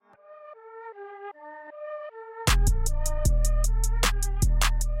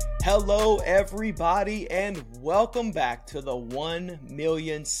Hello, everybody, and welcome back to the 1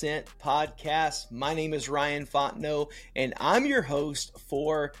 Million Cent Podcast. My name is Ryan Fontenot, and I'm your host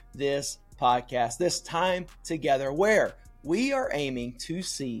for this podcast, this time together, where we are aiming to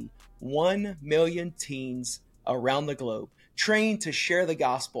see 1 million teens around the globe trained to share the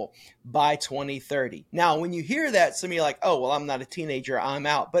gospel by 2030. Now, when you hear that, some of you are like, oh, well, I'm not a teenager, I'm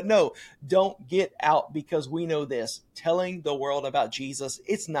out. But no, don't get out, because we know this. Telling the world about Jesus,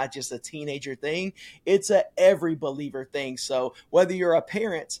 it's not just a teenager thing. It's a every believer thing. So whether you're a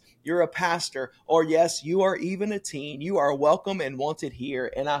parent, you're a pastor, or yes, you are even a teen, you are welcome and wanted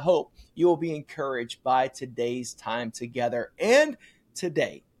here. And I hope you will be encouraged by today's time together. And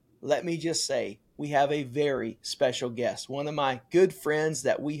today, let me just say, we have a very special guest, one of my good friends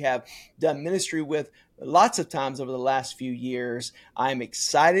that we have done ministry with lots of times over the last few years. I'm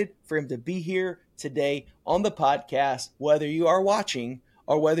excited for him to be here today on the podcast. Whether you are watching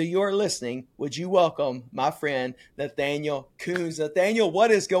or whether you are listening, would you welcome my friend, Nathaniel Kuhns. Nathaniel,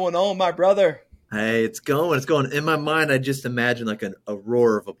 what is going on, my brother? Hey, it's going. In my mind, I just imagine like a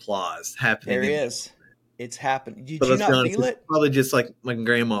roar of applause happening. There is. It's happened. Did But you let's be not honest, feel it's it? probably just like my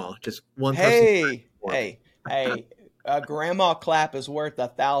grandma, just one person. Hey, a grandma clap is worth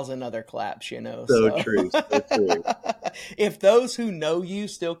 1,000 other claps, you know. So true. If those who know you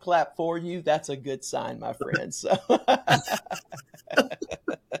still clap for you, that's a good sign, my friend. So,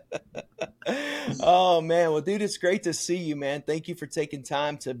 oh man, well, dude, it's great to see you, man. Thank you for taking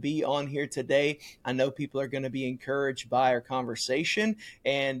time to be on here today. I know people are going to be encouraged by our conversation,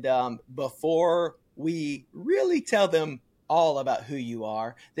 and before we really tell them all about who you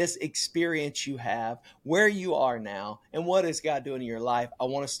are, this experience you have, where you are now, and what is God doing in your life, I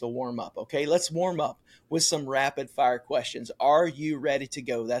want us to warm up, okay? Let's warm up with some rapid fire questions. Are you ready to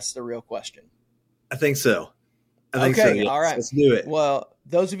go? That's the real question. I think so. Yes. All right. Let's do it. Well,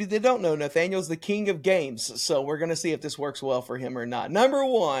 those of you that don't know, Nathaniel's the king of games, so we're going to see if this works well for him or not. Number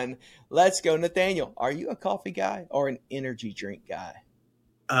one, let's go. Nathaniel, are you a coffee guy or an energy drink guy?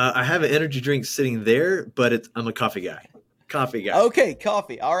 I have an energy drink sitting there, but I'm a coffee guy. Okay,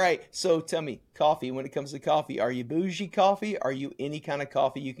 coffee. All right. So tell me, coffee, when it comes to coffee, are you bougie coffee? Are you any kind of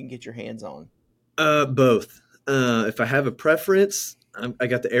coffee you can get your hands on? Both. If I have a preference, I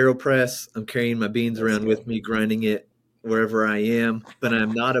got the AeroPress. I'm carrying my beans around with me, grinding it wherever I am, but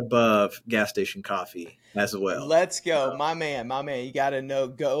I'm not above gas station coffee as well. Let's go. My man. You got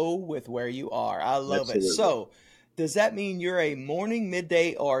to go with where you are. I love it. So does that mean you're a morning,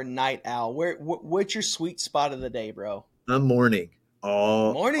 midday, or night owl? What's your sweet spot of the day, bro? I'm morning.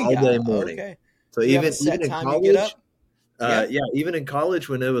 All day morning. Okay. So even in college, you get up? Even in college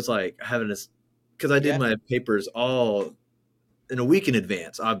when it was like having this, because I did my papers all in a week in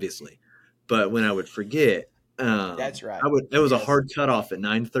advance, obviously. But when I would forget, that's right. It was a hard cutoff at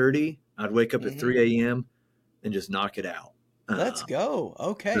 9:30. I'd wake up at 3 a.m. and just knock it out. Let's go.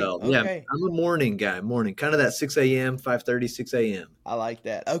 Okay. Yeah, I'm a morning guy. Kind of that 6 a.m., 5:30, 6 a.m. I like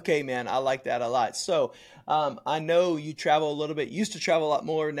that. Okay, man. I like that a lot. So I know you travel a little bit. You used to travel a lot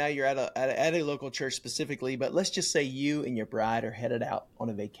more. Now you're at a local church specifically. But let's just say you and your bride are headed out on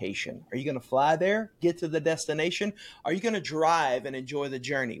a vacation. Are you going to fly there, get to the destination? Are you going to drive and enjoy the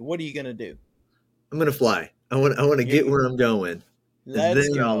journey? What are you going to do? I'm going to fly. I want to get where I'm going. Let's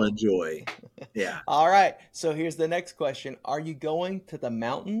then go. I'll enjoy. Yeah. All right. So here's the next question. Are you going to the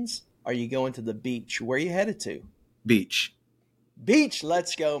mountains? Are you going to the beach? Where are you headed to? Beach.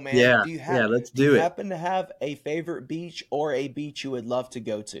 Let's go, man. Yeah. Let's do it. Happen to have a favorite beach or a beach you would love to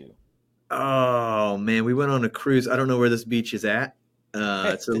go to? Oh, man. We went on a cruise. I don't know where this beach is at.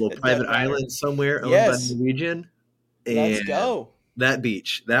 It's a little private island somewhere owned by Norwegian. Let's go. That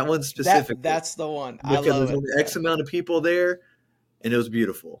beach. That one specifically. That's the one. Because there's only X amount of people there. And it was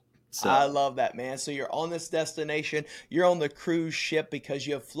beautiful. So. I love that, man. So you're on this destination. You're on the cruise ship because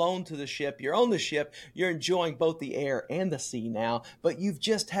you have flown to the ship. You're on the ship. You're enjoying both the air and the sea now. But you've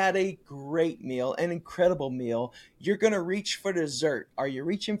just had a great meal, an incredible meal. You're going to reach for dessert. Are you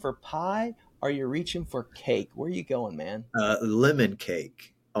reaching for pie? Are you reaching for cake? Where are you going, man? Lemon cake.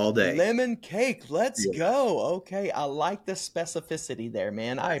 All day. Lemon cake. Let's go. Okay. I like the specificity there,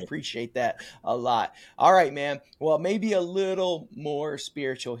 man. I appreciate that a lot. All right, man. Well, maybe a little more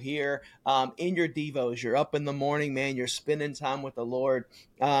spiritual here. In your devos, you're up in the morning, man. You're spending time with the Lord.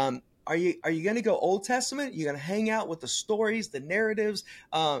 Are you going to go Old Testament? You're going to hang out with the stories, the narratives,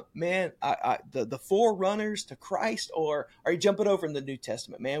 the forerunners to Christ, or are you jumping over in the New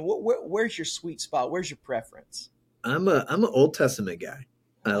Testament, man? Where's your sweet spot? Where's your preference? I'm an Old Testament guy.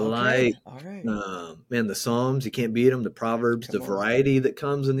 I like, all right. The Psalms, you can't beat them. The Proverbs, variety that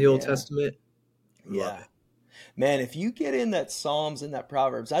comes in the Old Testament. Love it. Man, if you get in that Psalms and that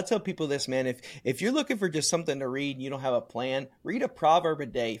Proverbs, I tell people this, man, if you're looking for just something to read and you don't have a plan, read a proverb a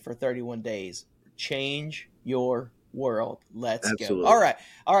day for 31 days. Change your world. Let's go. All Absolutely. right.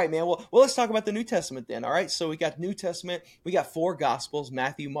 All right, man. Well, let's talk about the New Testament then. All right. So we got New Testament. We got four gospels,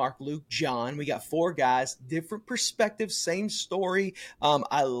 Matthew, Mark, Luke, John. We got four guys, different perspectives, same story.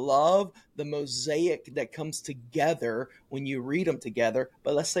 I love the mosaic that comes together when you read them together.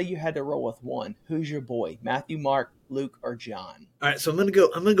 But let's say you had to roll with one. Who's your boy? Matthew, Mark, Luke, or John? All right, so I'm gonna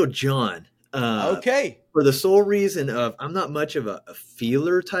go John. Okay. For the sole reason of I'm not much of a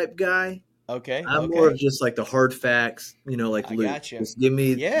feeler type guy. Okay. I'm more of Okay. just like the hard facts, like I Luke. got you. Just give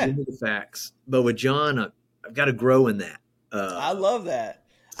Yeah. me the facts. But with John, I've got to grow in that. I love that.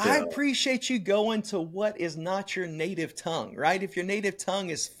 I So appreciate you going to what is not your native tongue, right? If your native tongue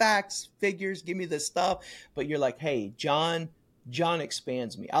is facts, figures, give me the stuff, but you're like, hey, John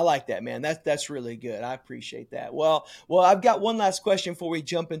expands me. I like that, man. That's really good. I appreciate that. Well, I've got one last question before we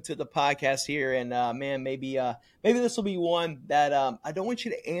jump into the podcast here, and man, maybe this will be one that I don't want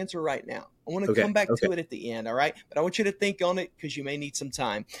you to answer right now. I want to okay, come back okay. to it at the end, all right? But I want you to think on it because you may need some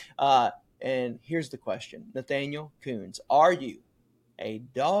time. And here's the question, Nathaniel Kuhns, are you a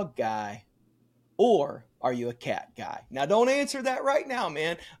dog guy or are you a cat guy? Now, don't answer that right now,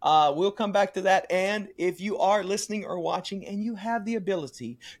 man. We'll come back to that. And if you are listening or watching and you have the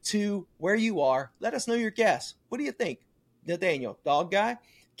ability to where you are, let us know your guess. What do you think, Nathaniel? Dog guy?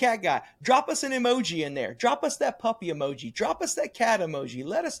 Cat guy? Drop us an emoji in there. Drop us that puppy emoji. Drop us that cat emoji.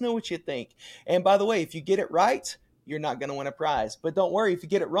 Let us know what you think. And by the way, if you get it right, you're not going to win a prize. But don't worry, if you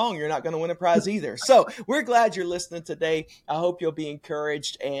get it wrong, you're not going to win a prize either. So we're glad you're listening today. I hope you'll be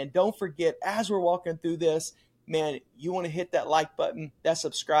encouraged. And don't forget, as we're walking through this, man, you want to hit that like button, that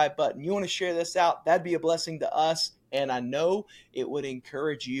subscribe button. You want to share this out. That'd be a blessing to us. And I know it would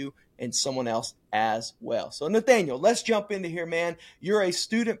encourage you and someone else as well. So Nathaniel, let's jump into here, man. You're a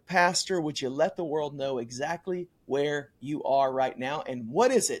student pastor. Would you let the world know exactly where you are right now? And what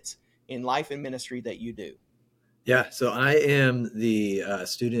is it in life and ministry that you do? Yeah, so I am the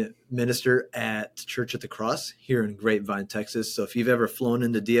student minister at Church at the Cross here in Grapevine, Texas. So if you've ever flown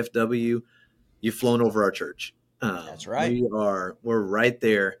into DFW, you've flown over our church. That's right. We're right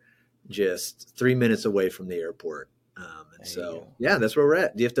there, just 3 minutes away from the airport. And There you so, go. yeah, that's where we're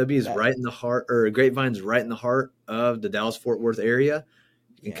at. DFW is That, right in the heart, or Grapevine's right in the heart of the Dallas-Fort Worth area.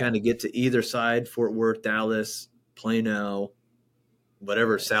 You can yeah. kind of get to either side, Fort Worth, Dallas, Plano,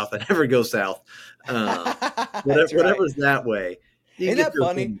 whatever Nice. south. I never go south. That's right. Whatever's that way. You Isn't get that to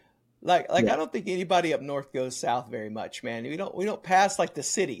funny? Like yeah. I don't think anybody up north goes south very much, man. We don't pass like the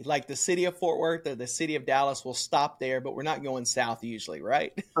city of Fort Worth or the city of Dallas. We'll stop there, but we're not going south usually,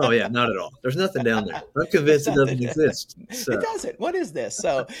 right? Oh yeah, not at all. There's nothing down there. I'm There's convinced it nothing. doesn't exist. It So doesn't. What is this?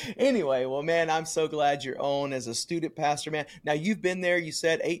 So anyway, well, man, I'm so glad you're on as a student pastor, man. Now you've been there, you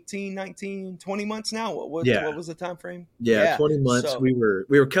said 18, 19, 20 months now. yeah, What was the time frame? yeah, Yeah. 20 months. So We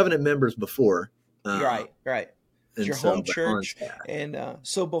were covenant members before, you're uh, right, right. It's and your so home but on church. staff. And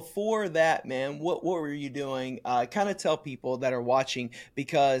so before that, man, what were you doing? Kind of tell people that are watching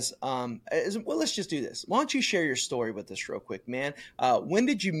because, well, let's just do this. Why don't you share your story with us real quick, man? When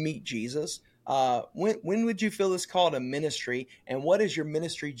did you meet Jesus? When would you feel this call to ministry? And what does your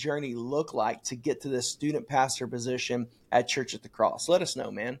ministry journey look like to get to this student pastor position at Church at the Cross? Let us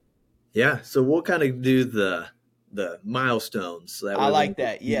know, man. Yeah, so we'll kind of do the milestones so that I way we like don't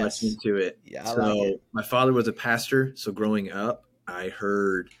get that. too much Yes. into it. Yeah, I like So it. my father was a pastor, so growing up, I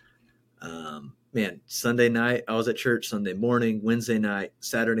heard, man, Sunday night I was at church, Sunday morning, Wednesday night,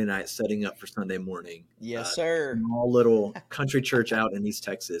 Saturday night, setting up for Sunday morning. Yes, sir. Small little country church out in East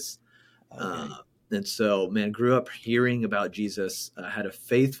Texas. Okay. And so, man, grew up hearing about Jesus. Had a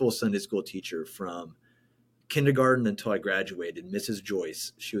faithful Sunday school teacher from kindergarten until I graduated, Mrs.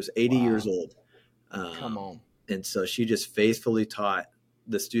 Joyce. She was 80 years Wow. old. Come on. And so she just faithfully taught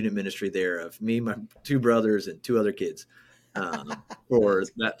the student ministry there of me, my two brothers, and two other kids for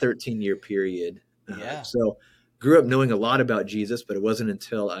That's that 13-year period. yeah. So grew up knowing a lot about Jesus, but it wasn't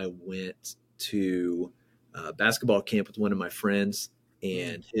until I went to basketball camp with one of my friends,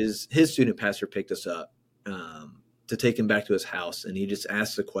 and his student pastor picked us up to take him back to his house. And he just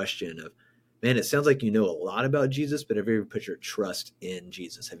asked the question of, man, it sounds like you know a lot about Jesus, but have you ever put your trust in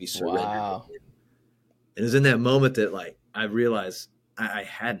Jesus? Have you surrendered to Wow. him? And it was in that moment that like I realized I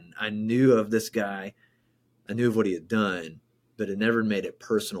hadn't. I knew of this guy. I knew of what he had done, but it never made it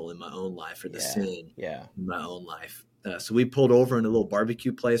personal in my own life or the Yeah. sin Yeah. in my own life. So we pulled over in a little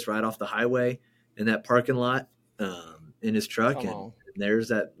barbecue place right off the highway in that parking lot in his truck. Come And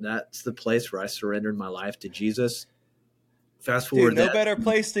on. that's the place where I surrendered my life to Jesus fast Dude, forward no that. better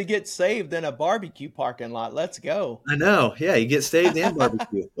place to get saved than a barbecue parking lot. Let's go. I know. Yeah, you get saved and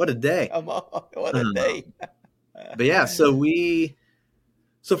barbecue. What a day. Come on. What a Um, day. but yeah, so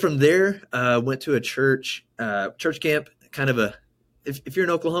from there, went to a church camp, kind of if you're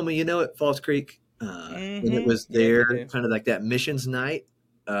in Oklahoma, you know it, Falls Creek. And it was Yeah, you there, do. kind of like that missions night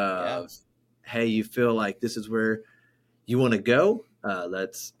Yeah. of, hey, you feel like this is where you want to go.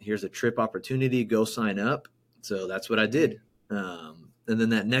 Here's a trip opportunity, go sign up. So that's what I did. And then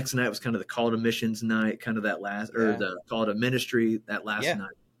that next night was kind of the call to missions night, kind of that last, or Yeah. the call to ministry that last Yeah.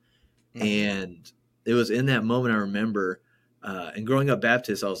 night. And it was in that moment I remember, and growing up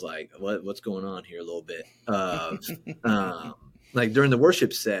Baptist, I was like, what's going on here a little bit? Like during the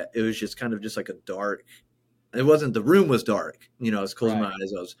worship set, it was just kind of just like a dark, it wasn't, the room was dark. You know, I was closing my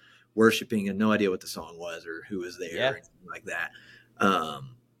eyes, I was worshiping and no idea what the song was or who was there or anything like that.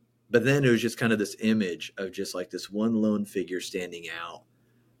 But then it was just kind of this image of just like this one lone figure standing out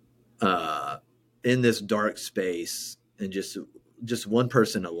in this dark space, and just one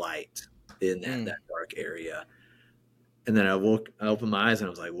person, a light in that dark area. And then I opened my eyes and I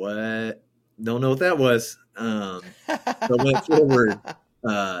was like, what? Don't know what that was. So I went forward,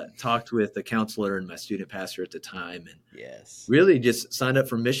 talked with the counselor and my student pastor at the time, and really just signed up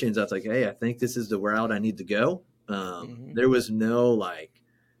for missions. I was like, hey, I think this is the route I need to go. There was no like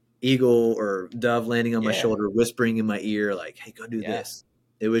eagle or dove landing on my shoulder, whispering in my ear, like, hey, go do this.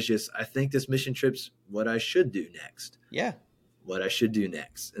 It was just, I think this mission trip's what I should do next. What I should do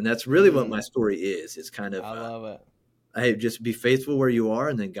next. And that's really what my story is. It's kind of, I love it. Hey, just be faithful where you are,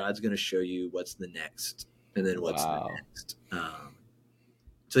 and then God's going to show you what's the next, and then what's the next.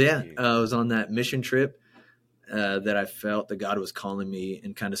 So yeah, I was on that mission trip that I felt that God was calling me,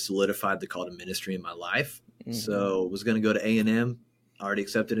 and kind of solidified the call to ministry in my life. So was going to go to A&M, already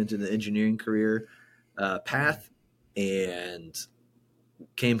accepted into the engineering career path, and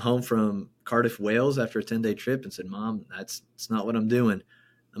came home from Cardiff, Wales after a 10-day trip and said, Mom, it's not what I'm doing.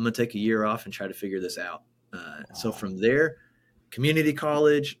 I'm going to take a year off and try to figure this out. So from there, community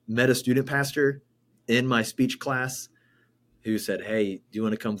college, met a student pastor in my speech class who said, hey, do you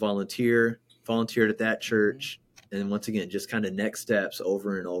want to come volunteer? Volunteered at that church. And once again, just kind of next steps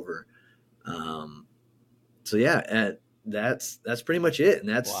over and over. So yeah, that's pretty much it. And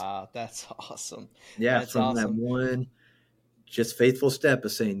that's awesome. Yeah. That's from awesome. that one just faithful step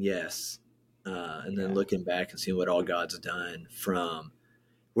of saying yes. And then looking back and seeing what all God's done from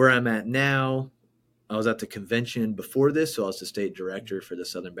where I'm at now. I was at the convention before this, so I was the state director for the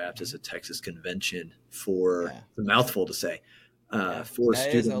Southern Baptist of Texas Convention for the mouthful to say, for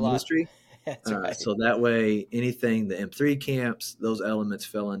student ministry. That's right. So that way, anything, the M3 camps, those elements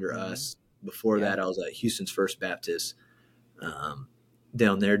fell under us. Before that, I was at Houston's First Baptist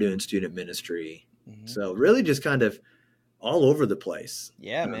down there doing student ministry. So really just kind of all over the place.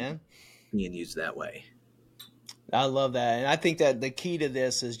 Yeah, man. Being used that way. I love that. And I think that the key to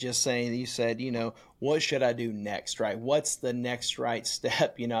this is just saying, you said, what should I do next, right? What's the next right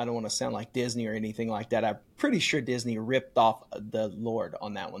step? I don't want to sound like Disney or anything like that. I'm pretty sure Disney ripped off the Lord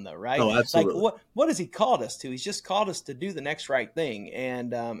on that one though, right? Oh, absolutely. Like what has he called us to? He's just called us to do the next right thing.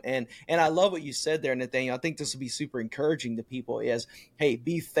 And I love what you said there, Nathaniel. I think this will be super encouraging to people is, hey,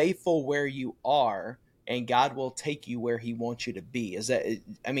 be faithful where you are and God will take you where he wants you to be.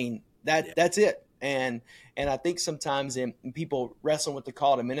 That's it. And I think sometimes in people wrestle with the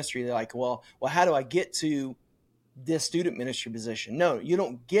call to ministry, they're like, well, how do I get to this student ministry position? No, you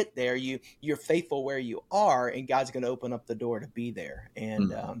don't get there. You're faithful where you are, and God's going to open up the door to be there.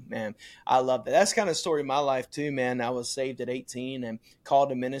 And man, I love that. That's kind of the story of my life too, man. I was saved at 18 and called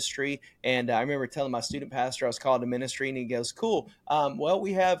to ministry. And I remember telling my student pastor I was called to ministry, and he goes, cool. Well,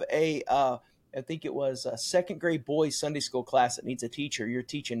 we have I think it was a second grade boys Sunday school class that needs a teacher. You're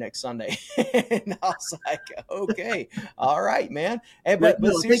teaching next Sunday. And I was like, okay, all right, man. But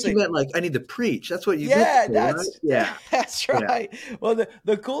seriously, you meant like I need to preach. That's what you meant. Right? That's right. Yeah. Well,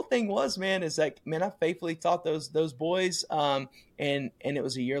 the cool thing was, man, is like, man, I faithfully taught those boys. And it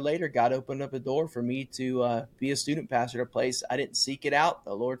was a year later, God opened up a door for me to be a student pastor at a place. I didn't seek it out.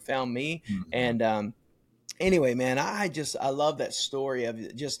 The Lord found me. And anyway, man, I love that story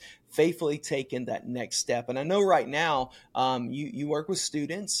of just faithfully taking that next step. And I know right now you work with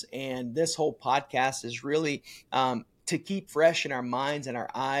students, and this whole podcast is really to keep fresh in our minds and our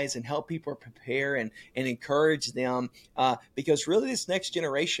eyes and help people prepare and encourage them. Because really this next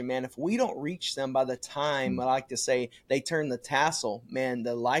generation, man, if we don't reach them by the time, I like to say, they turn the tassel, man,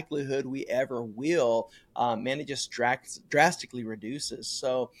 the likelihood we ever will, man, it just drastically reduces.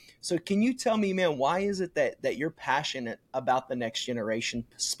 So can you tell me, man, why is it that you're passionate about the next generation,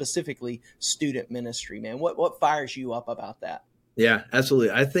 specifically student ministry, man? What fires you up about that? Yeah,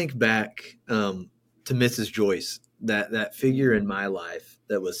 absolutely. I think back to Mrs. Joyce, that figure in my life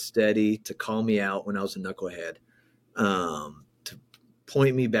that was steady to call me out when I was a knucklehead, to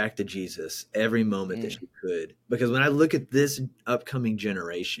point me back to Jesus every moment that she could. Because when I look at this upcoming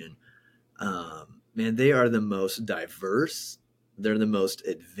generation, man, they are the most diverse, they're the most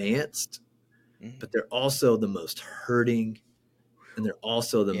advanced, but they're also the most hurting, and they're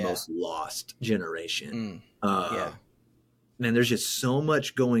also the most lost generation. Yeah. Man, there's just so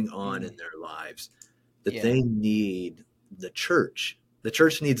much going on in their lives that they need the church. The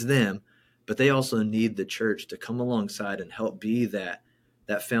church needs them, but they also need the church to come alongside and help be that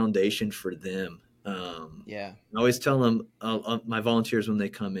foundation for them. I always tell them, my volunteers, when they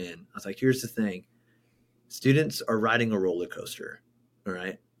come in, I was like, here's the thing. Students are riding a roller coaster, all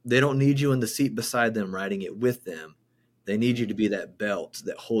right? They don't need you in the seat beside them riding it with them. They need you to be that belt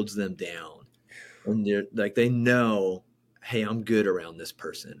that holds them down. And they're like, they know, hey, I'm good around this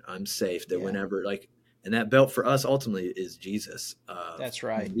person. I'm safe. That whenever, like, and that belt for us ultimately is Jesus. That's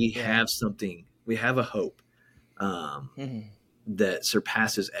right. We have something, we have a hope that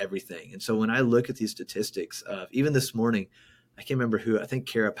surpasses everything. And so when I look at these statistics of, even this morning, I can't remember who, I think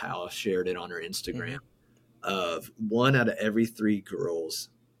Kara Powell shared it on her Instagram, of 1 out of every 3 girls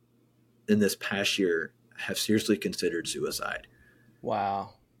in this past year have seriously considered suicide.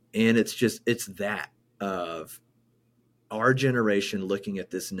 Wow. And it's that of our generation looking at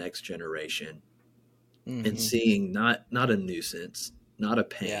this next generation and seeing not a nuisance, not a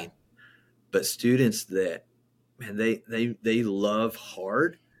pain, but students that, man, they love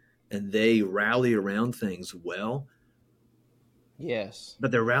hard and they rally around things well. Yes.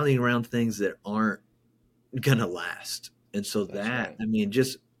 But they're rallying around things that aren't gonna last. And so I mean,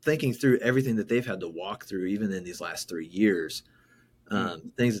 just thinking through everything that they've had to walk through, even in these last 3 years,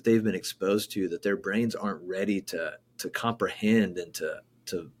 things that they've been exposed to, that their brains aren't ready to comprehend, and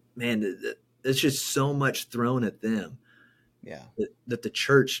to man, it's just so much thrown at them. That the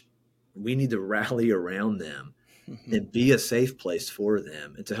church, we need to rally around them and be a safe place for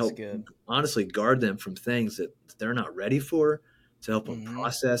them, and to help honestly guard them from things that they're not ready for, to help them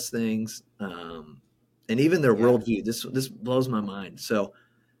process things, and even their worldview. This blows my mind. So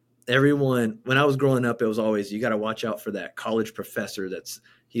everyone, when I was growing up, it was always, you got to watch out for that college professor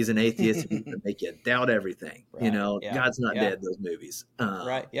he's an atheist and he's going to make you doubt everything. God's not dead, those movies.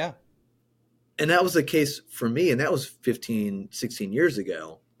 Right. Yeah. And that was the case for me. And that was 15, 16 years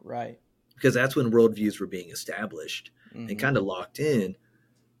ago. Right. Because that's when worldviews were being established and kind of locked in.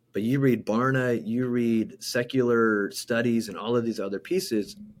 But you read Barna, you read secular studies and all of these other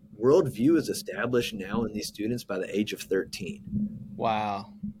pieces, worldview is established now in these students by the age of 13.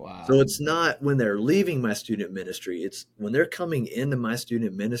 Wow. So it's not when they're leaving my student ministry, it's when they're coming into my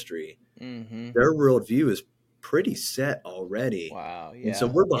student ministry, their worldview is pretty set already. Wow. Yeah. And so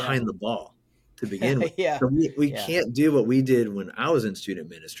we're behind the ball to begin with. So we Yeah. can't do what we did when I was in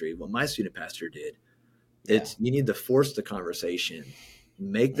student ministry, what my student pastor did. It's, you need to force the conversation,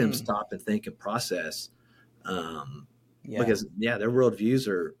 make them stop and think and process. Because their worldviews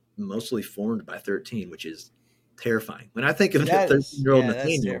are mostly formed by 13, which is terrifying. When I think of that 13-year-old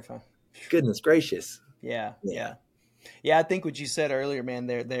Nathaniel, goodness gracious. Yeah. Yeah, I think what you said earlier, man,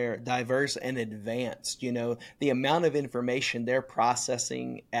 they're diverse and advanced. The amount of information they're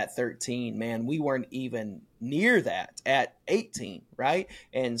processing at 13, man, we weren't even near that at 18, right?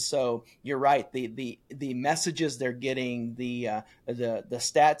 And so you're right. The messages they're getting, the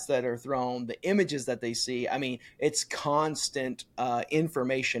stats that are thrown, the images that they see. I mean, it's constant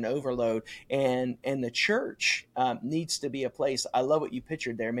information overload, and the church needs to be a place. I love what you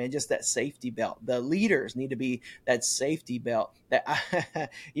pictured there, man. Just that safety belt. The leaders need to be that safety belt.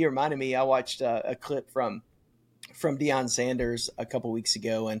 You reminded me. I watched a clip from Deion Sanders a couple weeks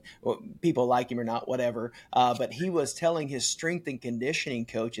ago, and people like him or not, whatever. But he was telling his strength and conditioning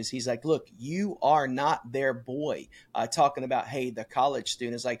coaches, he's like, look, you are not their boy. Talking about, hey, the college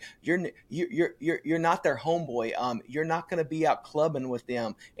students, like you're not their homeboy. You're not going to be out clubbing with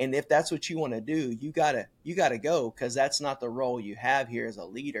them. And if that's what you want to do, you gotta go, because that's not the role you have here as a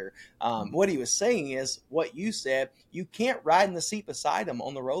leader. What he was saying is what you said. You can't ride in the seat beside them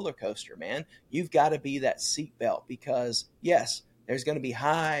on the roller coaster, man. You've got to be that seatbelt, because yes, there's going to be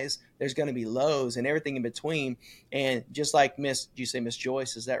highs, there's going to be lows, and everything in between. And just like you say Miss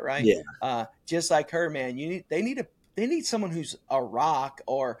Joyce, is that right? Yeah. Just like her, man, they need someone who's a rock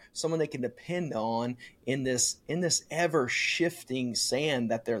or someone they can depend on in this ever shifting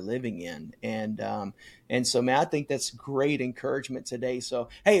sand that they're living in. And so, man, I think that's great encouragement today. So,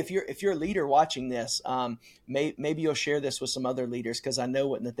 hey, if you're a leader watching this, maybe you'll share this with some other leaders, because I know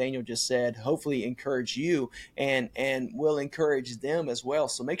what Nathaniel just said. Hopefully, encourage you and will encourage them as well.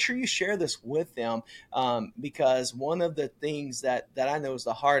 So make sure you share this with them, because one of the things that I know is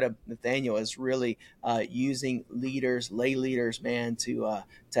the heart of Nathaniel is really using leaders, lay leaders, man, to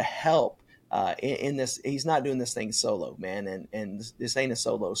help. In this, he's not doing this thing solo, man, and this ain't a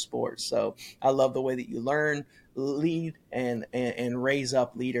solo sport. So I love the way that you learn, lead, and raise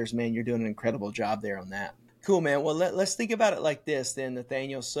up leaders, man. You're doing an incredible job there on that. Cool, man. Well, let's think about it like this then,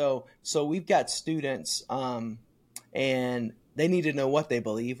 Nathaniel. So we've got students, and they need to know what they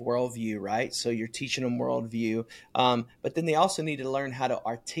believe, worldview, right? So you're teaching them worldview, but then they also need to learn how to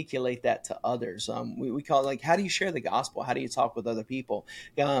articulate that to others. We call it, like, how do you share the gospel? How do you talk with other people?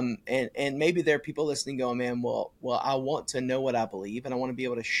 And maybe there are people listening going, man, well, I want to know what I believe, and I want to be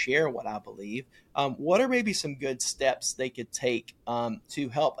able to share what I believe. What are maybe some good steps they could take to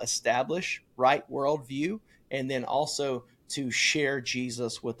help establish right worldview, and then also to share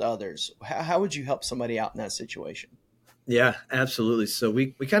Jesus with others? How would you help somebody out in that situation? Yeah, absolutely. So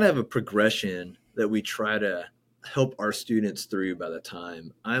we kind of have a progression that we try to help our students through by the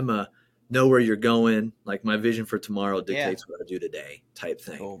time I'm a know where you're going, like my vision for tomorrow dictates what I do today type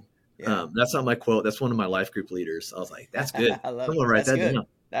thing. Cool. Yeah. That's not my quote. That's one of my life group leaders. I was like, that's good. I love Someone it. write That's that good. down.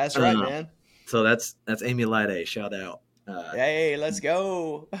 That's right, man. So that's Amy Lide. Shout out. Hey, let's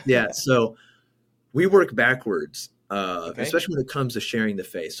go. Yeah. So we work backwards, Okay. especially when it comes to sharing the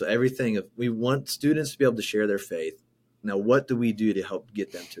faith. So we want students to be able to share their faith. Now, what do we do to help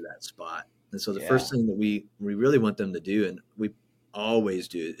get them to that spot? And so the first thing that we really want them to do, and we always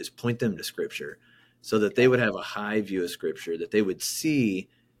do, is point them to Scripture, so that they would have a high view of Scripture, that they would see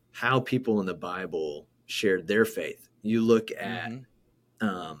how people in the Bible shared their faith. You look at,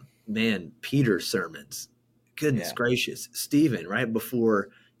 Peter's sermons. Goodness gracious. Stephen, right before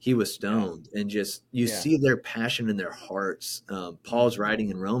he was stoned, and just you see their passion in their hearts. Paul's writing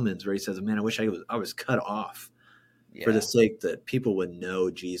in Romans where he says, man, I wish I was cut off for the sake that people would know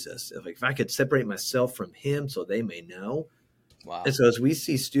Jesus. If I could separate myself from him so they may know. Wow. And so as we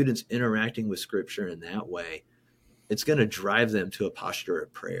see students interacting with Scripture in that way, it's going to drive them to a posture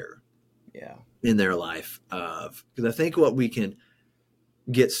of prayer in their life. Because I think what we can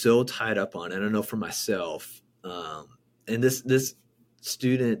get so tied up on, and I know for myself, and this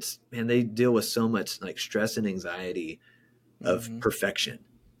students, man, they deal with so much like stress and anxiety of perfection.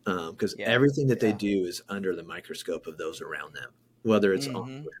 Because everything that they do is under the microscope of those around them, whether it's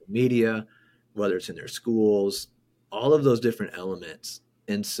on social media, whether it's in their schools, all of those different elements.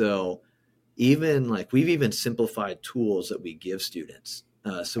 And so we've even simplified tools that we give students.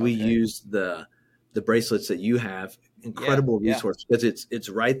 So we use the bracelets that you have, incredible resource, because it's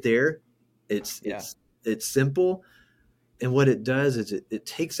right there. It's simple. And what it does is it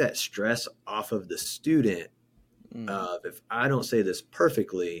takes that stress off of the student. If I don't say this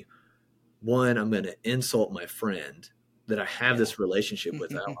perfectly, one, I'm going to insult my friend that I have this relationship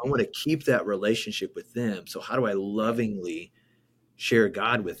with. I want to keep that relationship with them. So how do I lovingly share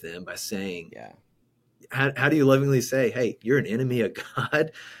God with them by saying, how do you lovingly say, hey, you're an enemy of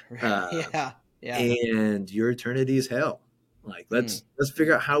God, and your eternity is hell. Like, let's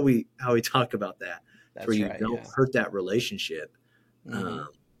figure out how we talk about that. That's where you right, don't hurt that relationship.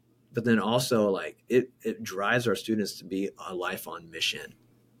 But then also, like, it drives our students to be a life on mission.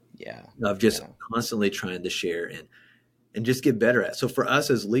 Of just constantly trying to share and just get better at. So for us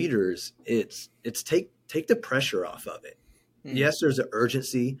as leaders, it's take the pressure off of it. Yes, there's an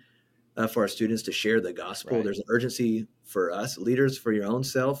urgency for our students to share the gospel. There's an urgency for us leaders, for your own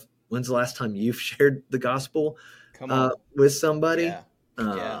self. When's the last time you've shared the gospel with somebody?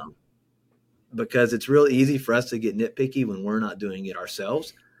 Because it's real easy for us to get nitpicky when we're not doing it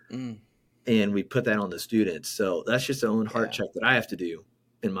ourselves. And we put that on the students. So that's just the own heart check that I have to do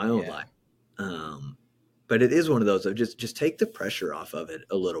in my own life. But it is one of those of just take the pressure off of it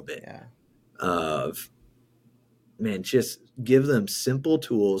a little bit. Just give them simple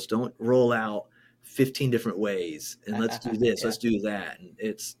tools. Don't roll out 15 different ways and let's do this, let's do that.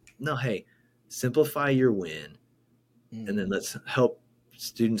 And hey, simplify your win. And then let's help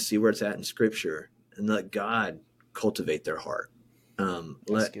students see where it's at in Scripture, and let God cultivate their heart.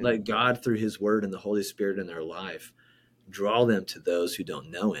 Let God, through his word and the Holy Spirit in their life, draw them to those who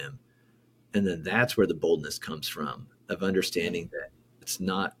don't know him. And then that's where the boldness comes from, of understanding that it's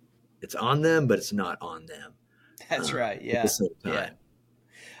on them, but it's not on them That's right. at the Yeah. same Yeah. time.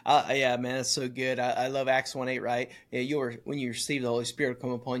 Yeah, man, that's so good. I love Acts 1:8, right? Yeah, when you receive the Holy Spirit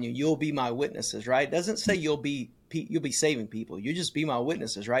come upon you, you'll be my witnesses, right? It doesn't say you'll be saving people. You just be my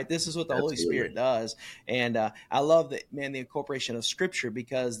witnesses, right? This is what the Holy Spirit Absolutely. does. And I love that, man, the incorporation of Scripture,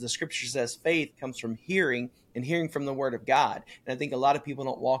 because the Scripture says faith comes from hearing and hearing from the Word of God. And I think a lot of people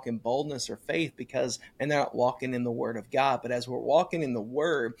don't walk in boldness or faith because, and they're not walking in the Word of God. But as we're walking in the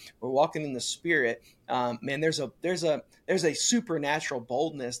Word, we're walking in the Spirit. Man, there's a supernatural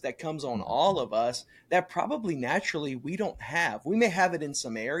boldness that comes on all of us that probably naturally we don't have. We may have it in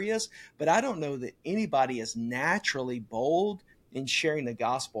some areas, but I don't know that anybody is naturally bold in sharing the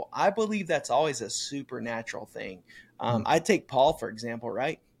gospel. I believe that's always a supernatural thing. I take Paul, for example,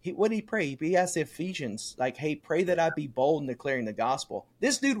 right? What did he pray? He asked the Ephesians, like, hey, pray that I be bold in declaring the gospel.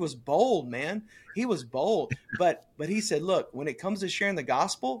 This dude was bold, man. He was bold. But he said, look, when it comes to sharing the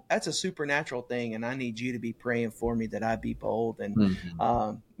gospel, that's a supernatural thing, and I need you to be praying for me that I be bold. And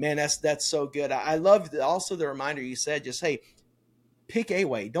Mm-hmm. man, that's so good. I love also the reminder you said, just hey, pick a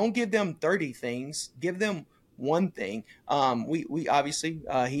way. Don't give them 30 things. Give them one thing. We obviously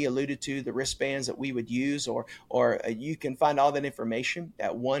he alluded to the wristbands that we would use, or you can find all that information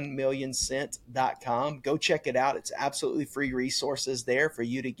at 1millioncent.com. Go check it out. It's absolutely free resources there for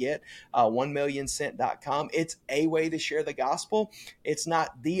you to get. 1millioncent.com. It's a way to share the gospel. It's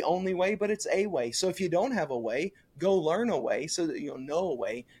not the only way, but it's a way. So if you don't have a way, go learn a way so that you'll know a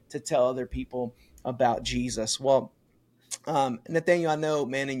way to tell other people about Jesus. Well, Nathaniel, I know,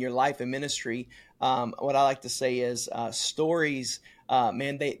 man, in your life and ministry, what I like to say is stories,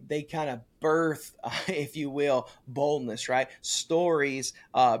 man, they kind of birth, if you will, boldness, right? Stories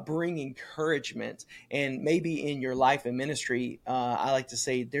bring encouragement. And maybe in your life and ministry, I like to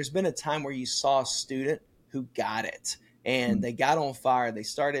say there's been a time where you saw a student who got it. And they got on fire. They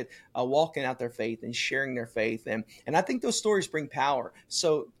started walking out their faith and sharing their faith. And I think those stories bring power.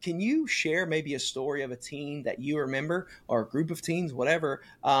 So can you share maybe a story of a teen that you remember, or a group of teens, whatever,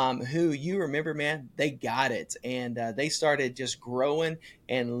 who you remember, man, they got it. And they started just growing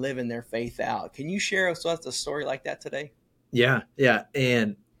and living their faith out. Can you share with us a story like that today? Yeah, yeah.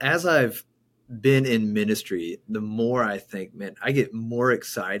 And as I've been in ministry, the more I think, man, I get more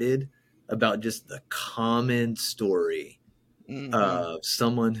excited about just the common story Mm-hmm. of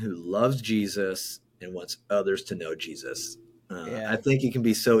someone who loves Jesus and wants others to know Jesus. I Yeah. think it can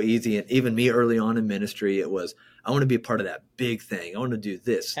be so easy. And even me early on in ministry, it was, I want to be a part of that big thing. I want to do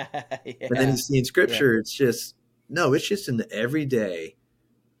this. And then you Yeah. see in Yeah. scripture, it's just, no, it's just in the everyday.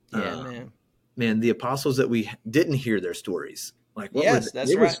 Yeah, Um, man. man, the apostles that we didn't hear their stories, like what were Yes, they?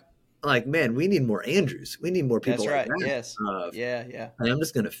 that's It right. was like, man, we need more Andrews. We need more people That's like right. that. Yes. Yeah. Yeah. And I'm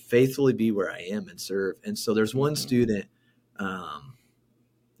just going to faithfully be where I am and serve. And so there's one Mm-hmm. student, um,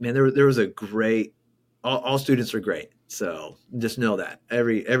 man, there was a great, all students are great. So just know that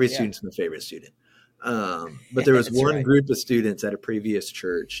every Yeah. student's my favorite student. But there was That's one right. group of students at a previous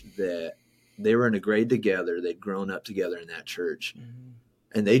church that they were in a grade together. They'd grown up together in that church, Mm-hmm.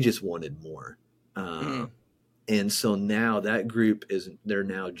 and they just wanted more. Mm-hmm. And so now that group they're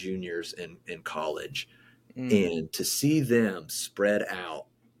now juniors in college. Mm. And to see them spread out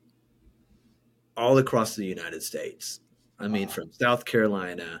all across the United States, I mean, Wow. from South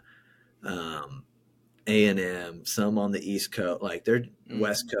Carolina, um, A&M, some on the East Coast, like they're Mm.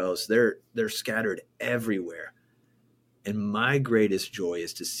 West Coast, they're scattered everywhere. And my greatest joy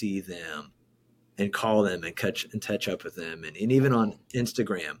is to see them and call them and touch up with them. And even on Oh,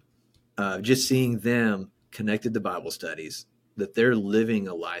 Instagram, just seeing them connected to Bible studies, that they're living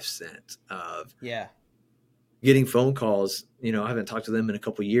a life sent of yeah. getting phone calls. I haven't talked to them in a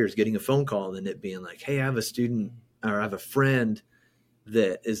couple of years, getting a phone call and it being like, hey, I have a student Mm. or I have a friend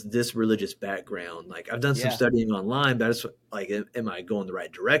that is this religious background. Like I've done some Yeah. studying online, but I just like, am I going the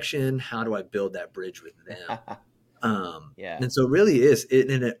right direction? How do I build that bridge with them? Yeah. And so it really is it,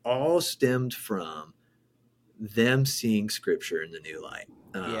 and it all stemmed from them seeing scripture in the new light.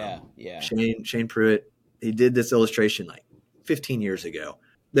 Yeah. Yeah. Shane Pruitt, he did this illustration like 15 years ago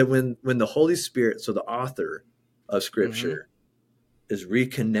that when the Holy Spirit, so the author of Mm-hmm. scripture, is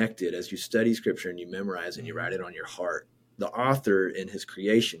reconnected as you study scripture and you memorize and you Mm-hmm. write it on your heart, the author and his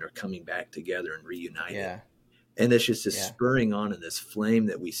creation are coming back together and reunited. Yeah. And it's just this Yeah. spurring on and this flame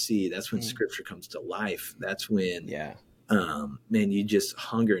that we see. That's when Mm. scripture comes to life. That's when, Yeah. man, you just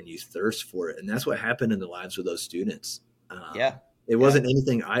hunger and you thirst for it. And that's what happened in the lives of those students. Yeah. It Yeah. wasn't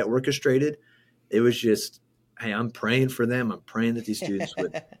anything I orchestrated. It was just, hey, I'm praying for them. I'm praying that these students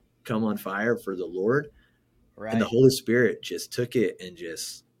would come on fire for the Lord. And the Right. Holy Spirit just took it and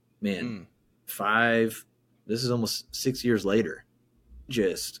just, man, Mm. this is almost 6 years later,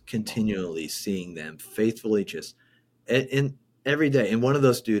 just continually seeing them faithfully just in every day. And one of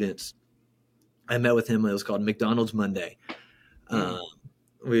those students, I met with him. It was called McDonald's Monday. We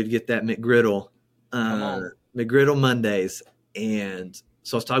would get that McGriddle, McGriddle Mondays. And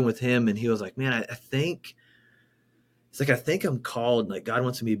so I was talking with him, and he was like, man, I think I'm called, like God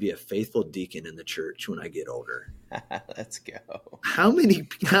wants me to be a faithful deacon in the church when I get older. Let's go. How many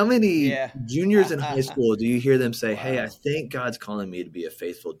juniors in high school do you hear them say, hey, I think God's calling me to be a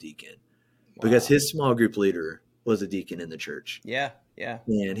faithful deacon? Because his small group leader was a deacon in the church. Yeah. Yeah.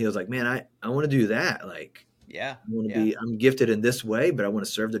 And he was like, man, I want to do that. Like, yeah, I want to be, I'm gifted in this way, but I want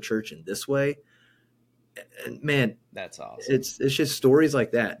to serve the church in this way. And man, that's awesome. It's just stories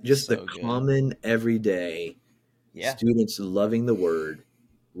like that. Just so the good. common everyday students loving the word,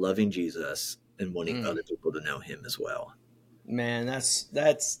 loving Jesus, and wanting other people to know him as well. Man,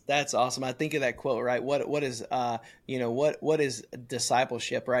 that's awesome. I think of that quote, right? What is what is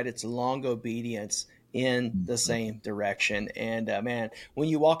discipleship, right? It's long obedience in the same direction. And man, when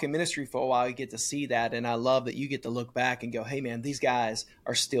you walk in ministry for a while, you get to see that. And I love that you get to look back and go, hey man, these guys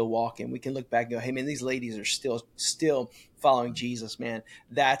are still walking. We can look back and go, hey man, these ladies are still following Jesus, man.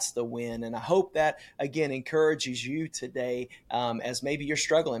 That's the win. And I hope that, again, encourages you today, as maybe you're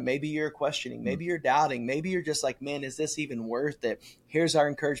struggling, maybe you're questioning, maybe you're doubting, maybe you're just like, man, is this even worth it? Here's our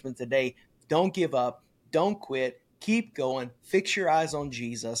encouragement today. Don't give up. Don't quit. Keep going. Fix your eyes on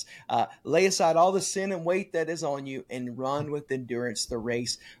Jesus. Lay aside all the sin and weight that is on you and run with endurance the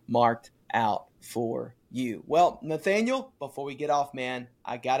race marked out for you. Well, Nathaniel, before we get off, man,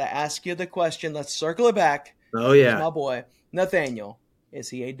 I got to ask you the question. Let's circle it back. Oh, yeah. Here's my boy. Nathaniel, is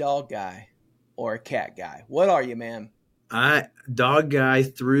he a dog guy or a cat guy? What are you, man? Dog guy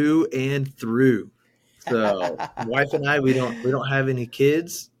through and through. So wife and I, we don't have any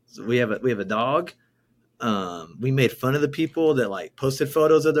kids. So we have a dog. We made fun of the people that like posted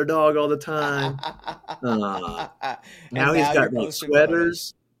photos of their dog all the time. Now he's got like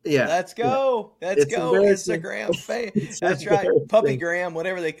sweaters. Photos. Yeah. Let's go. Yeah. Let's go. Instagram. That's right. Puppy Gram,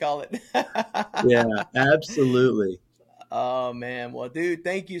 whatever they call it. Yeah, absolutely. Oh, man. Well, dude,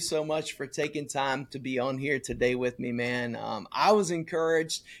 thank you so much for taking time to be on here today with me, man. I was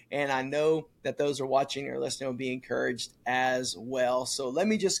encouraged, and I know that those who are watching or listening will be encouraged as well. So let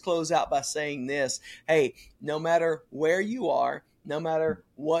me just close out by saying this. Hey, no matter where you are, no matter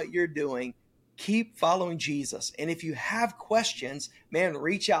what you're doing, keep following Jesus. And if you have questions, man,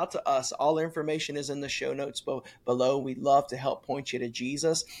 reach out to us. All the information is in the show notes below. We'd love to help point you to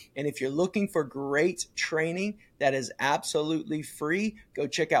Jesus. And if you're looking for great training that is absolutely free, go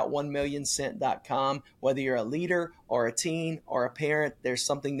check out 1millioncent.com. Whether you're a leader or a teen or a parent, there's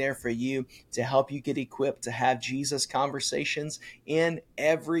something there for you to help you get equipped to have Jesus conversations in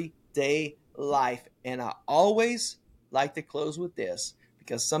everyday life. And I always like to close with this,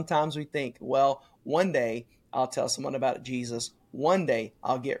 because sometimes we think, well, one day I'll tell someone about Jesus. One day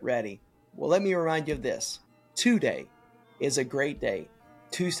I'll get ready. Well, let me remind you of this. Today is a great day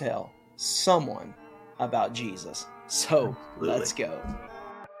to tell someone about Jesus. So Let's go.